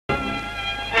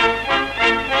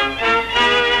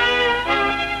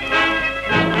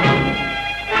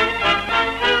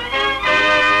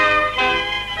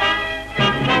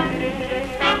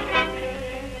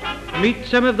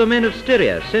some of the men of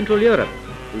Styria, Central Europe,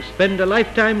 who spend a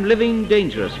lifetime living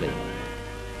dangerously.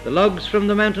 The logs from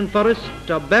the mountain forest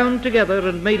are bound together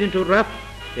and made into rough,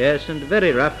 yes, and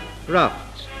very rough,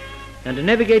 rafts, and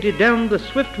navigated down the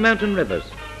swift mountain rivers,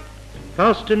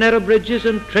 past to narrow bridges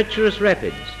and treacherous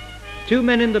rapids, 2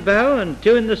 men in the bow and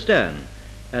 2 in the stern,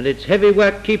 and it's heavy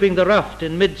work keeping the raft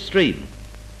in mid-stream.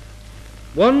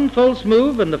 One false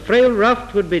move and the frail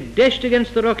raft would be dashed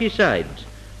against the rocky sides,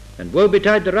 and woe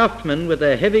betide the raftmen with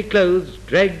their heavy clothes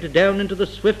dragged down into the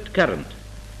swift current.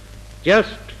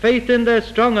 Just faith in their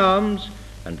strong arms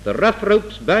and the rough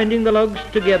ropes binding the logs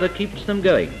together keeps them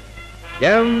going,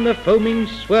 down the foaming,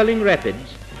 swirling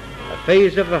rapids, a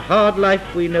phase of the hard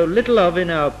life we know little of in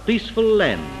our peaceful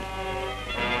land.